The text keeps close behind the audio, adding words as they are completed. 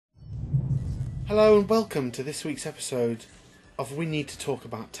Hello and welcome to this week's episode of We Need to Talk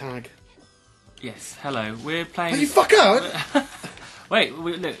About Tag. Yes, hello. We're playing... Oh, you fucker! Wait,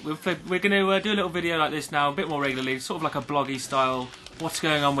 look, we're going to do a little video like this now, a bit more regularly, sort of like a bloggy style. What's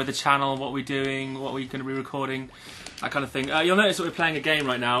going on with the channel, what we're doing, what we're going to be recording, that kind of thing. You'll notice that we're playing a game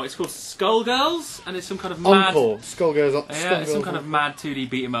right now. It's called Skullgirls, and it's some kind of mad... Encore. Skullgirls. Yeah, it's some kind of mad 2D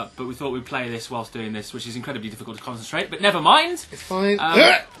beat 'em up, but we thought we'd play this whilst doing this, which is incredibly difficult to concentrate, but never mind. It's fine. Oh,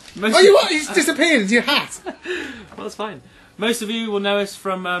 you what? He's disappeared into your hat. Well, it's fine. Most of you will know us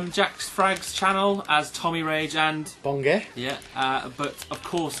from Jack's Frag's channel as Tommy Rage and... Bonge. Yeah, but of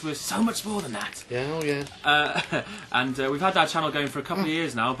course we're so much more than that. Yeah, oh yeah. And we've had that channel going for a couple of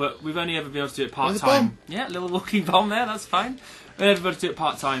years now, but we've only ever been able to do it part-time. Yeah, little walking bomb there, that's fine. We've never been able to do it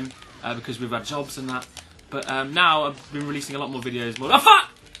part-time because we've had jobs and that. But now I've been releasing a lot more videos.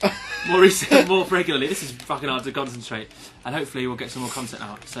 More regularly. This is fucking hard to concentrate. And hopefully we'll get some more content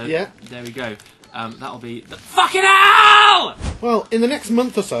out. So yeah. There we go. That'll be the fucking hell! Well, in the next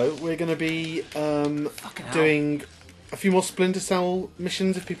month or so, we're going to be doing a few more Splinter Cell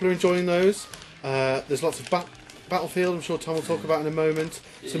missions if people are enjoying those. There's lots of Battlefield, I'm sure Tom will talk about in a moment.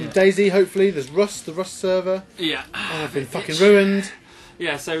 Some DayZ, hopefully. There's Rust, the Rust server. Yeah. I've been fucking ruined.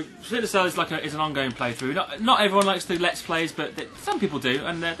 Yeah, so Splinter Cell is is an ongoing playthrough. Not everyone likes the Let's Plays, but some people do,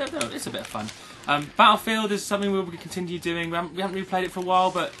 and it's a bit of fun. Battlefield is something we'll continue doing. We haven't really played it for a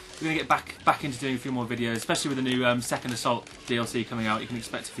while, but we're going to get back into doing a few more videos, especially with the new Second Assault DLC coming out. You can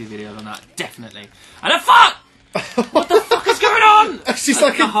expect a few videos on that, definitely. And a fuck! What the fuck is going on? She's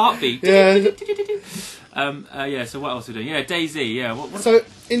like a heartbeat. Yeah. Yeah, so what else are we doing? Yeah, DayZ, yeah. So,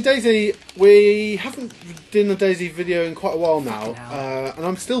 in DayZ, we haven't done a DayZ video in quite a while now, and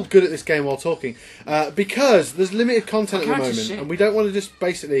I'm still good at this game while talking, because there's limited content at the moment, and we don't want to just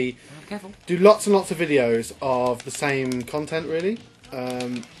basically do lots and lots of videos of the same content, really.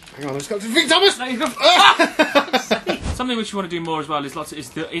 Hang on, I just got to Vic Thomas! Something which we want to do more as well is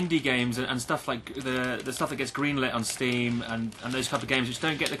the indie games and stuff like the stuff that gets greenlit on Steam and those type of games which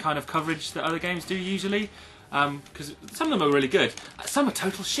don't get the kind of coverage that other games do usually. Because some of them are really good, some are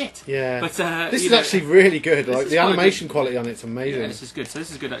total shit. Yeah, but this is actually really good. Like the animation quality on it's amazing. Yeah, this is good. So this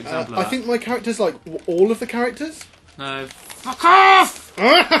is a good example. I think my characters like all of the characters. No, fuck off!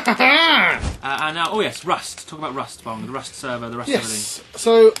 And now, oh yes, Rust. Talk about Rust, Bong. The Rust server, the Rust everything.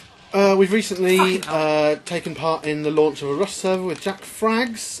 So we've recently taken part in the launch of a Rust server with Jack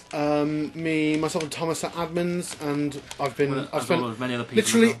Frags. Myself, and Thomas are admins, and I've spent many other people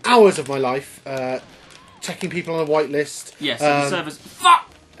literally hours of my life checking people on a whitelist. Yes, the servers. Fuck!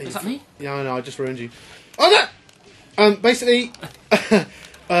 Is that me? Yeah, I know. I just ruined you. Oh no! Basically.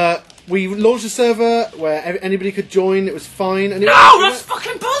 We launched a server where anybody could join. It was fine. And that's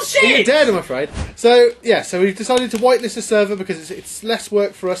fucking bullshit! You're dead, I'm afraid. So, yeah, so we've decided to whitelist a server because it's less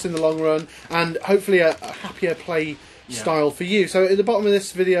work for us in the long run and hopefully a happier play style for you. So at the bottom of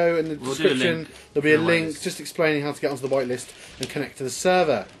this video in the description, there'll be a link just explaining how to get onto the whitelist and connect to the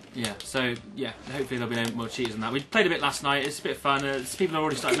server. Yeah, so, yeah, hopefully there'll be no more cheaters than that. We played a bit last night, it's a bit of fun. People have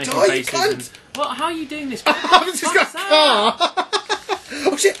already started making bases. How are you doing this? I've just got a car!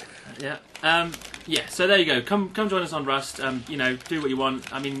 Oh, shit! Yeah. Yeah. So there you go. Come join us on Rust. You know, do what you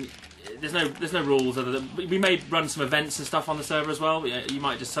want. I mean, there's no rules other than we may run some events and stuff on the server as well. You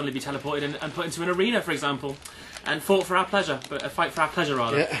might just suddenly be teleported and put into an arena, for example, and fight for our pleasure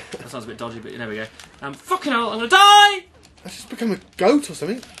rather. Yeah. That sounds a bit dodgy, but there we go. Fucking hell, I'm gonna die. Let's just become a goat or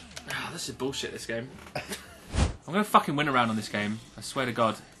something. This is bullshit. This game. I'm gonna fucking win around on this game. I swear to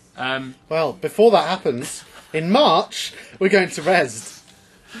God. Well, before that happens, in March we're going to Rezzed.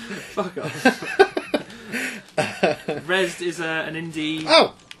 Fuck off. Rezzed is an indie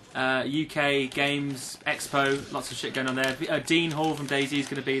UK games expo. Lots of shit going on there. Dean Hall from DayZ is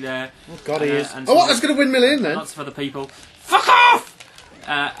going to be there. Oh God, he is. Oh, what? That's going to win million then. Lots of other people. Fuck off!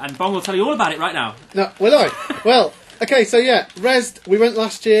 And Bong will tell you all about it right now. No, will I? Well, okay, so yeah, Rezzed. We went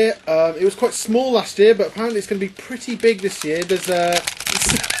last year. It was quite small last year, but apparently it's going to be pretty big this year. There's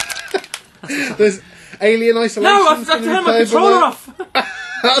Alien Isolation. No, I've turned my controller off.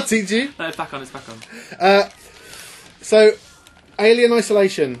 I'll teach you. No, it's back on, it's back on. So, Alien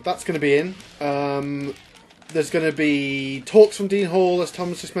Isolation, that's going to be in. There's going to be talks from Dean Hall, as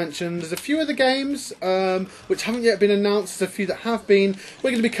Thomas just mentioned. There's a few other games which haven't yet been announced. There's a few that have been. We're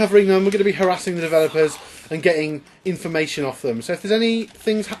going to be covering them. We're going to be harassing the developers and getting information off them. So if there's any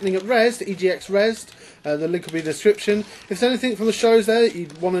things happening at Rezzed, EGX Rezzed, the link will be in the description. If there's anything from the shows there that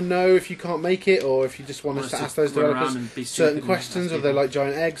you'd want to know if you can't make it, or if you just want us to ask those developers certain questions, or they're like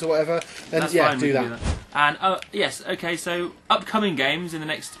giant eggs or whatever, then yeah, do that. And yes, okay, so upcoming games in the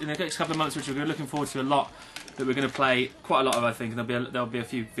next couple of months, which we're looking forward to a lot. that we're going to play quite a lot of, I think, and there'll be a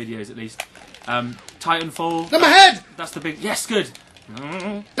few videos at least. Titanfall. No, my head! That's the big... Yes, good.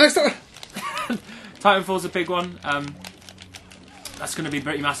 Next up. Titanfall's a big one. That's going to be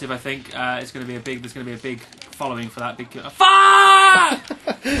pretty massive, I think. It's going to be there's going to be a big following for that.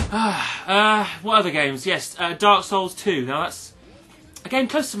 What other games? Yes, Dark Souls 2. Now that's a game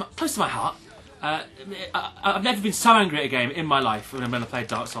close to my heart. I've never been so angry at a game in my life when I played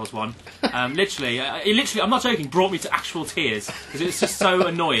Dark Souls 1. Literally, I'm not joking, brought me to actual tears because it's just so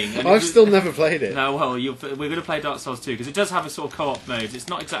annoying. And I've still never played it. No, well, we're going to play Dark Souls 2 because it does have a sort of co-op mode. It's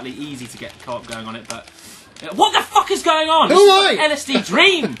not exactly easy to get co-op going on it, but what the fuck is going on? Who am I? LSD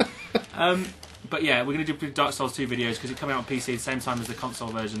dream. But yeah, we're going to do Dark Souls 2 videos because it came out on PC at the same time as the console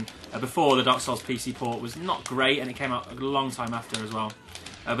version. Before the Dark Souls PC port was not great, and it came out a long time after as well.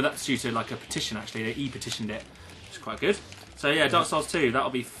 But that's due to like a petition actually. They e-petitioned it, which is quite good. So yeah, Dark Souls 2, that'll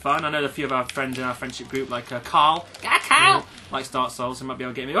be fun. I know a few of our friends in our friendship group, like Carl, likes Dark Souls, so might be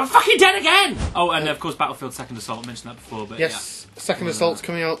able to get me. I'm fucking dead again! Oh, and of course Battlefield Second Assault. I mentioned that before, but yes, yeah. Second Assault's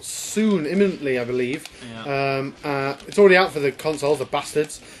coming out soon, imminently, I believe. Yeah. It's already out for the consoles, the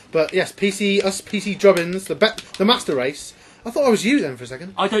bastards. But yes, PC drubbins, the master race. I thought I was you then for a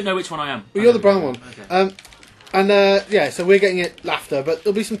second. I don't know which one I am. Well, you're the brown one. Okay. Yeah, so we're getting it laughter, but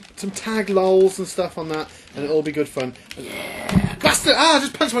there'll be some tag lols and stuff on that, and it'll all be good fun. Yeah. Bastard! I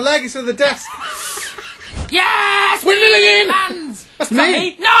just punched my leg instead of the desk. Yes! We're living in! Hands! That's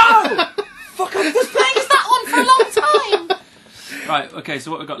me! No! Fuck, I was playing as that one for a long time. Right, okay,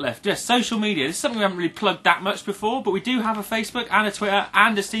 so what we've got left. Yes, social media. This is something we haven't really plugged that much before, but we do have a Facebook and a Twitter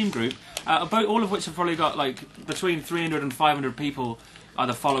and a Steam group, all of which have probably got like between 300 and 500 people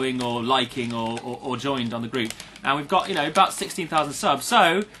either following or liking or joined on the group. Now we've got, about 16,000 subs,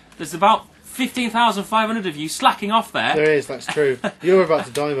 so there's about 15,500 of you slacking off there. There is, that's true. You're about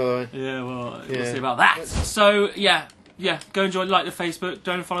to die, by the way. Yeah, well, we'll see about that. So, yeah, go and like the Facebook,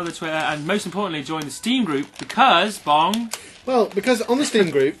 go and follow the Twitter, and most importantly, join the Steam group, because, because on the Steam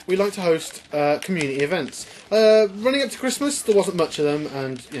group, we like to host community events. Running up to Christmas, there wasn't much of them,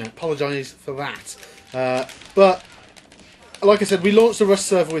 and, apologise for that. But like I said, we launched a Rust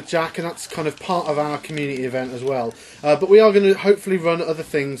server with Jack, and that's kind of part of our community event as well. But we are going to hopefully run other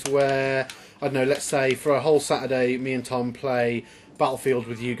things where, I don't know, let's say for a whole Saturday, me and Tom play Battlefield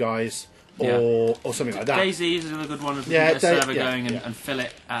with you guys, or something like that. DayZ is another good one. If we can get a server going and fill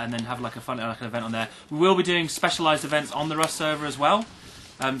it, and then have like a fun an event on there. We will be doing specialised events on the Rust server as well.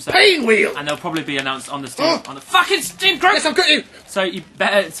 Pain wheel! And they'll probably be announced on the Steam, on the fucking Steam group. Yes, I've got you. So you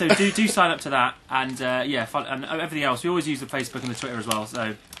better, do sign up to that, and and everything else. We always use the Facebook and the Twitter as well.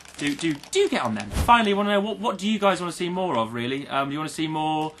 So do get on them. Finally, want to know what do you guys want to see more of? Really, do you want to see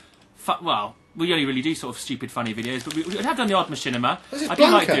more? Well, we only really do sort of stupid, funny videos, but we have done the odd machinima. I do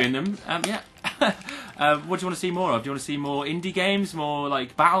like doing them. What do you want to see more of? Do you want to see more indie games, more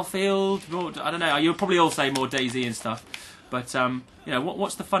like Battlefield? More, I don't know. You'll probably all say more DayZ and stuff. But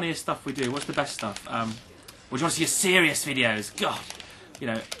what's the funniest stuff we do? What's the best stuff? Or do you want to see your serious videos? God,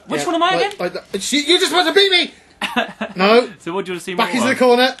 which one am I again? You just want to beat me. No. So what do you want to see more? Back into the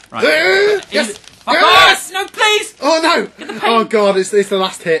corner. Right. Yes. Yes. No, please. Oh no. Oh god, it's the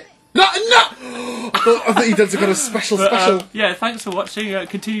last hit. No. I thought you'd done some kind of special. Yeah, thanks for watching.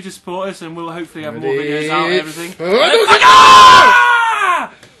 Continue to support us, and we'll hopefully have more videos out and everything.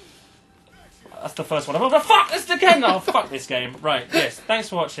 That's the first one. Oh, fuck this again! Oh, fuck this game. Right, yes. Thanks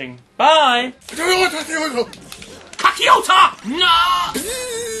for watching. Bye! Kakiota!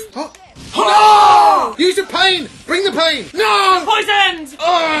 No! No! Use the pain! Bring the pain! No! Poisoned!